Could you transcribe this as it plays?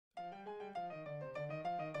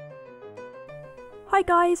Hi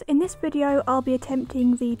guys, in this video I'll be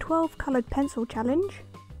attempting the 12 coloured pencil challenge.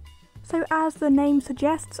 So as the name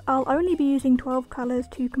suggests, I'll only be using 12 colours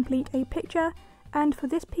to complete a picture, and for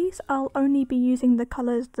this piece I'll only be using the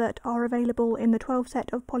colours that are available in the 12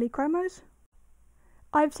 set of Polychromos.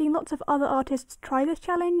 I've seen lots of other artists try this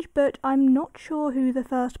challenge, but I'm not sure who the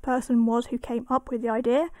first person was who came up with the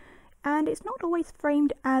idea, and it's not always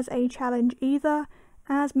framed as a challenge either,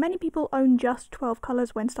 as many people own just 12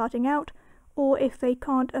 colours when starting out, or if they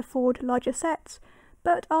can't afford larger sets,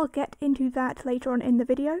 but I'll get into that later on in the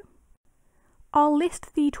video. I'll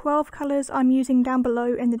list the 12 colours I'm using down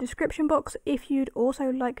below in the description box if you'd also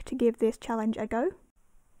like to give this challenge a go.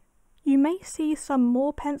 You may see some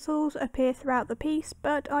more pencils appear throughout the piece,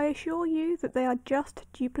 but I assure you that they are just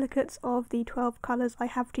duplicates of the 12 colours I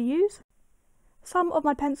have to use. Some of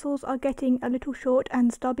my pencils are getting a little short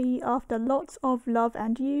and stubby after lots of love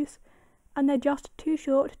and use, and they're just too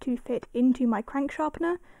short to fit into my crank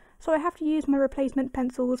sharpener, so I have to use my replacement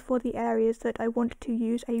pencils for the areas that I want to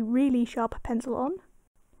use a really sharp pencil on.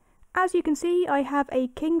 As you can see, I have a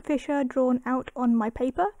Kingfisher drawn out on my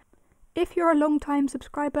paper. If you're a long-time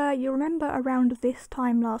subscriber, you'll remember around this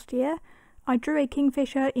time last year, I drew a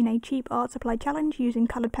Kingfisher in a cheap art supply challenge using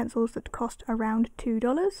coloured pencils that cost around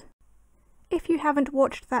 $2. If you haven't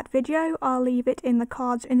watched that video, I'll leave it in the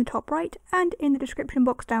cards in the top right and in the description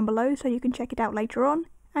box down below so you can check it out later on,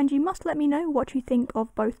 and you must let me know what you think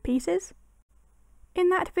of both pieces. In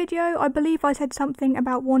that video, I believe I said something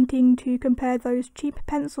about wanting to compare those cheap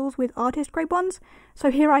pencils with artist grade ones,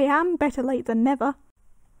 so here I am, better late than never.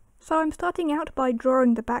 So I'm starting out by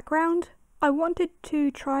drawing the background. I wanted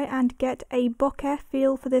to try and get a bokeh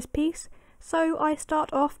feel for this piece, so I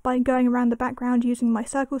start off by going around the background using my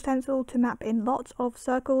circle stencil to map in lots of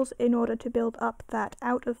circles in order to build up that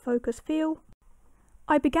out of focus feel.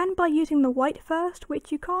 I began by using the white first,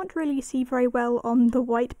 which you can't really see very well on the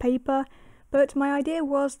white paper, but my idea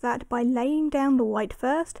was that by laying down the white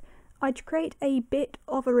first, I'd create a bit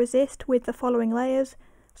of a resist with the following layers,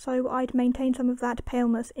 so I'd maintain some of that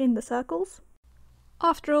paleness in the circles.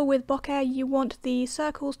 After all, with bokeh you want the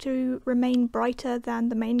circles to remain brighter than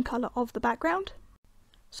the main colour of the background.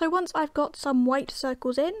 So once I've got some white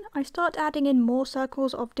circles in, I start adding in more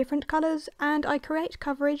circles of different colours, and I create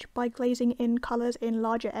coverage by glazing in colours in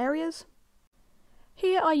larger areas.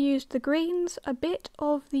 Here I used the greens, a bit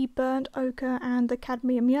of the burnt ochre and the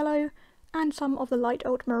cadmium yellow, and some of the light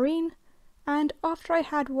ultramarine, and after I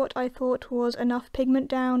had what I thought was enough pigment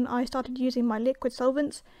down, I started using my liquid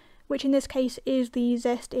solvents, which in this case is the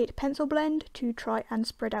Zest It pencil blend, to try and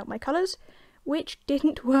spread out my colours, which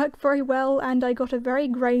didn't work very well and I got a very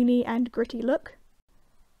grainy and gritty look.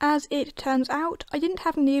 As it turns out, I didn't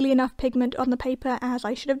have nearly enough pigment on the paper as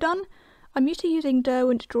I should have done. I'm used to using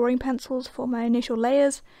Derwent drawing pencils for my initial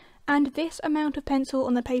layers, and this amount of pencil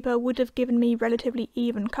on the paper would have given me relatively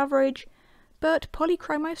even coverage, but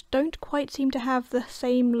Polychromos don't quite seem to have the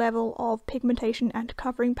same level of pigmentation and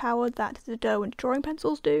covering power that the Derwent drawing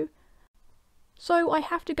pencils do. So I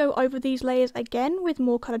have to go over these layers again with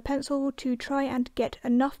more coloured pencil to try and get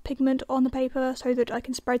enough pigment on the paper so that I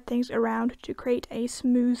can spread things around to create a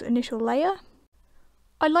smooth initial layer.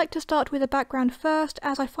 I like to start with a background first,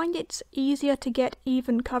 as I find it's easier to get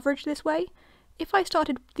even coverage this way. If I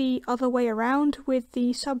started the other way around with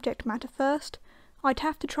the subject matter first, I'd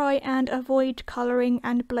have to try and avoid colouring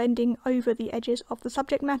and blending over the edges of the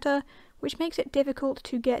subject matter, which makes it difficult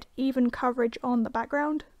to get even coverage on the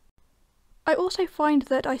background. I also find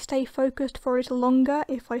that I stay focused for a little longer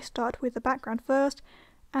if I start with the background first,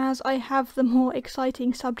 as I have the more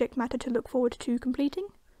exciting subject matter to look forward to completing.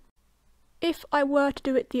 If I were to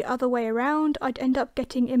do it the other way around, I'd end up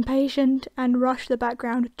getting impatient and rush the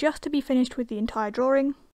background just to be finished with the entire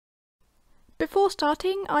drawing. Before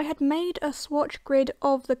starting, I had made a swatch grid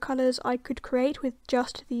of the colours I could create with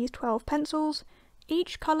just these 12 pencils.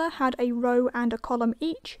 Each colour had a row and a column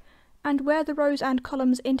each, and where the rows and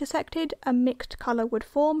columns intersected, a mixed colour would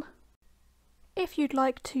form. If you'd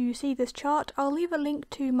like to see this chart, I'll leave a link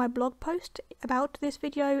to my blog post about this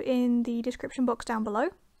video in the description box down below.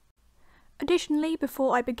 Additionally,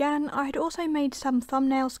 before I began, I had also made some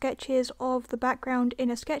thumbnail sketches of the background in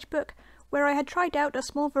a sketchbook, where I had tried out a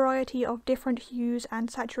small variety of different hues and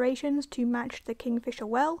saturations to match the Kingfisher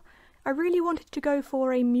well. I really wanted to go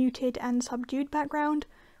for a muted and subdued background,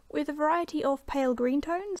 with a variety of pale green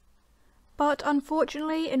tones. But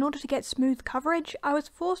unfortunately, in order to get smooth coverage, I was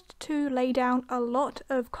forced to lay down a lot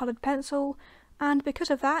of coloured pencil, and because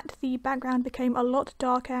of that, the background became a lot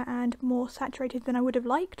darker and more saturated than I would have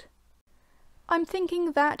liked. I'm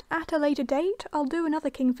thinking that at a later date, I'll do another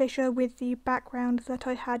Kingfisher with the background that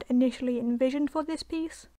I had initially envisioned for this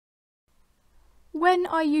piece. When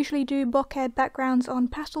I usually do bokeh backgrounds on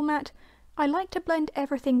pastel mat, I like to blend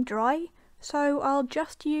everything dry, so I'll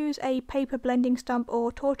just use a paper blending stump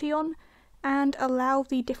or tortillon and allow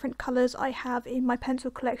the different colours I have in my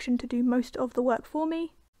pencil collection to do most of the work for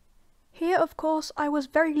me. Here, of course, I was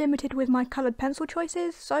very limited with my coloured pencil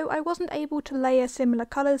choices, so I wasn't able to layer similar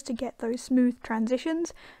colours to get those smooth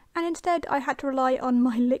transitions, and instead I had to rely on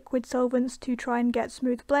my liquid solvents to try and get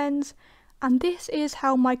smooth blends, and this is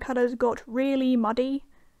how my colours got really muddy.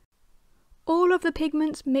 All of the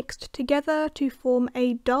pigments mixed together to form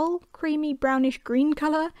a dull, creamy brownish green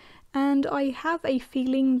colour, and I have a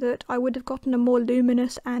feeling that I would have gotten a more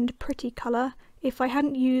luminous and pretty colour if I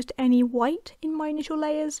hadn't used any white in my initial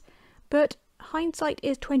layers. But hindsight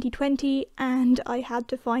is 20/20 and I had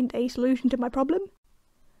to find a solution to my problem.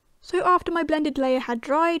 So after my blended layer had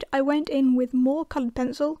dried, I went in with more coloured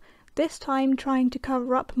pencil, this time trying to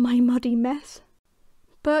cover up my muddy mess.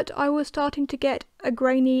 But I was starting to get a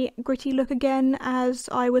grainy, gritty look again as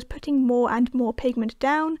I was putting more and more pigment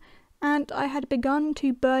down, and I had begun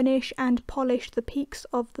to burnish and polish the peaks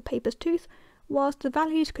of the paper's tooth, whilst the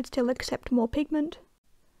values could still accept more pigment.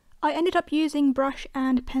 I ended up using brush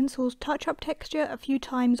and pencil's touch-up texture a few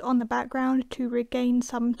times on the background to regain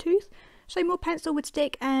some tooth, so more pencil would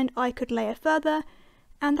stick and I could layer further,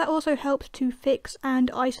 and that also helped to fix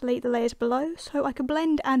and isolate the layers below, so I could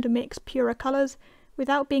blend and mix purer colours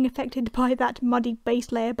without being affected by that muddy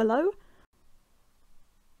base layer below.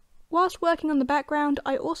 Whilst working on the background,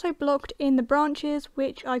 I also blocked in the branches,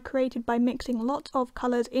 which I created by mixing lots of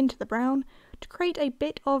colours into the brown, to create a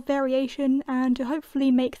bit of variation and to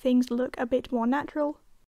hopefully make things look a bit more natural.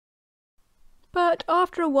 But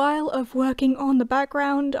after a while of working on the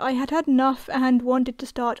background, I had had enough and wanted to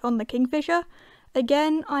start on the Kingfisher.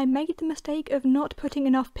 Again, I made the mistake of not putting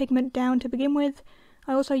enough pigment down to begin with.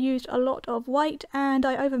 I also used a lot of white and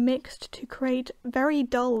I overmixed to create very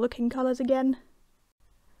dull looking colours again.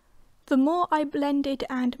 The more I blended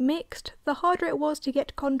and mixed, the harder it was to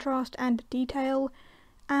get contrast and detail,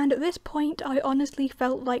 and at this point I honestly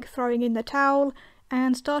felt like throwing in the towel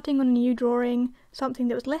and starting on a new drawing, something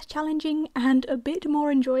that was less challenging and a bit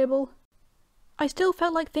more enjoyable. I still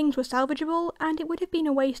felt like things were salvageable, and it would have been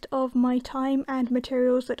a waste of my time and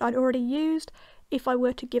materials that I'd already used if I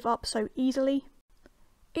were to give up so easily.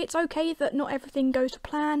 It's okay that not everything goes to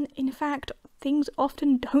plan. In fact, things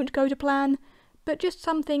often don't go to plan, but just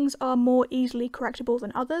some things are more easily correctable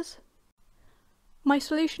than others. My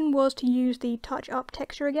solution was to use the touch-up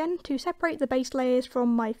texture again to separate the base layers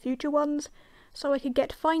from my future ones, so I could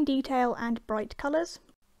get fine detail and bright colours.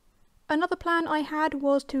 Another plan I had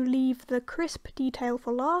was to leave the crisp detail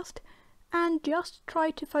for last, and just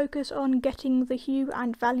try to focus on getting the hue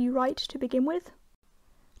and value right to begin with.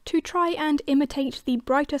 To try and imitate the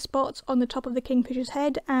brighter spots on the top of the Kingfisher's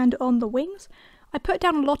head and on the wings, I put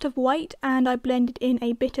down a lot of white and I blended in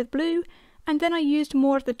a bit of blue, and then I used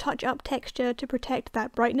more of the touch-up texture to protect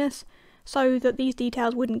that brightness, so that these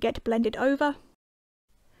details wouldn't get blended over.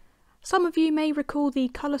 Some of you may recall the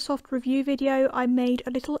Coloursoft review video I made a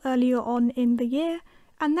little earlier on in the year,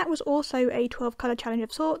 and that was also a 12 colour challenge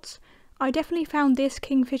of sorts. I definitely found this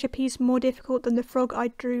Kingfisher piece more difficult than the frog I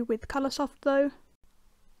drew with Coloursoft though.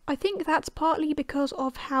 I think that's partly because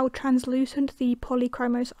of how translucent the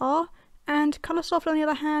Polychromos are, and Coloursoft on the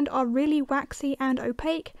other hand are really waxy and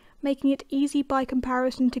opaque, making it easy by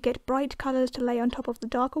comparison to get bright colours to lay on top of the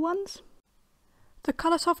darker ones. The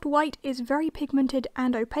Coloursoft white is very pigmented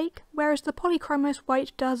and opaque, whereas the Polychromos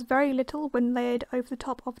white does very little when layered over the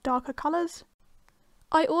top of darker colours.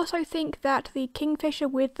 I also think that the Kingfisher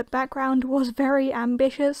with the background was very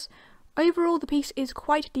ambitious. Overall the piece is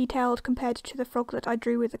quite detailed compared to the frog that I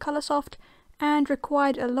drew with the Coloursoft, and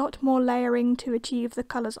required a lot more layering to achieve the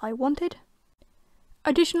colours I wanted.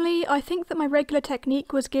 Additionally, I think that my regular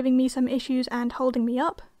technique was giving me some issues and holding me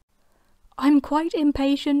up. I'm quite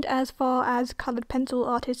impatient as far as coloured pencil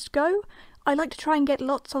artists go. I like to try and get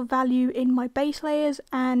lots of value in my base layers,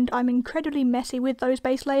 and I'm incredibly messy with those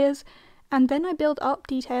base layers, and then I build up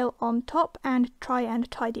detail on top and try and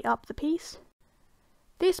tidy up the piece.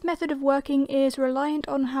 This method of working is reliant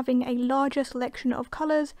on having a larger selection of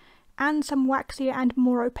colours and some waxier and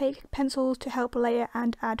more opaque pencils to help layer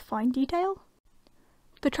and add fine detail.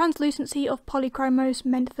 The translucency of Polychromos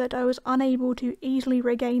meant that I was unable to easily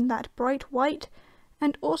regain that bright white,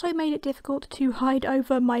 and also made it difficult to hide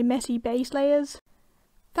over my messy base layers.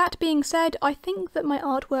 That being said, I think that my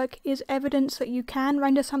artwork is evidence that you can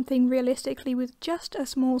render something realistically with just a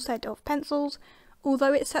small set of pencils,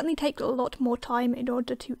 although it certainly takes a lot more time in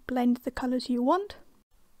order to blend the colours you want.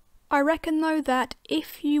 I reckon though that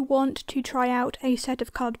if you want to try out a set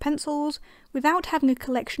of coloured pencils without having a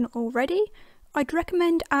collection already, I'd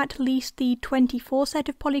recommend at least the 24 set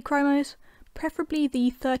of Polychromos, preferably the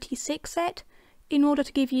 36 set, in order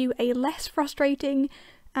to give you a less frustrating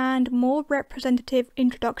and more representative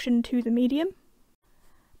introduction to the medium.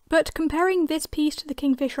 But comparing this piece to the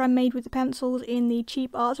Kingfisher I made with the pencils in the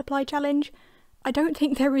cheap art supply challenge, I don't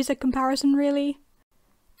think there is a comparison really.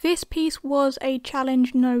 This piece was a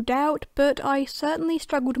challenge no doubt, but I certainly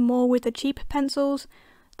struggled more with the cheap pencils.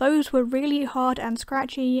 Those were really hard and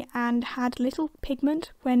scratchy and had little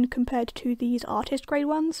pigment when compared to these artist grade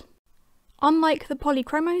ones. Unlike the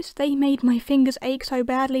Polychromos, they made my fingers ache so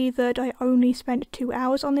badly that I only spent 2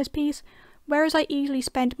 hours on this piece, whereas I easily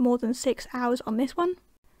spent more than 6 hours on this one.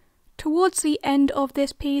 Towards the end of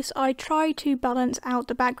this piece, I tried to balance out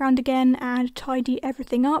the background again and tidy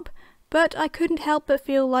everything up, but I couldn't help but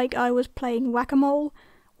feel like I was playing whack-a-mole.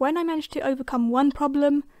 When I managed to overcome one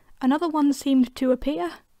problem, another one seemed to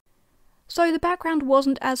appear. So the background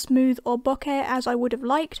wasn't as smooth or bokeh as I would have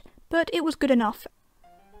liked, but it was good enough.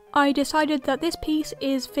 I decided that this piece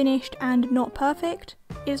is finished and not perfect.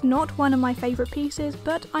 It's not one of my favourite pieces,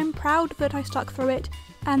 but I'm proud that I stuck through it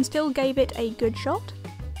and still gave it a good shot.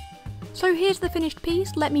 So here's the finished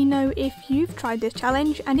piece. Let me know if you've tried this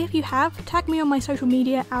challenge, and if you have, tag me on my social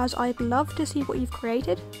media as I'd love to see what you've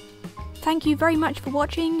created. Thank you very much for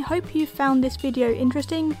watching, hope you found this video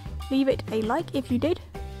interesting, leave it a like if you did.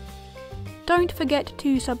 Don't forget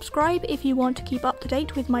to subscribe if you want to keep up to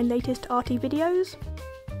date with my latest arty videos.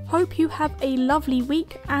 Hope you have a lovely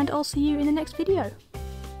week, and I'll see you in the next video.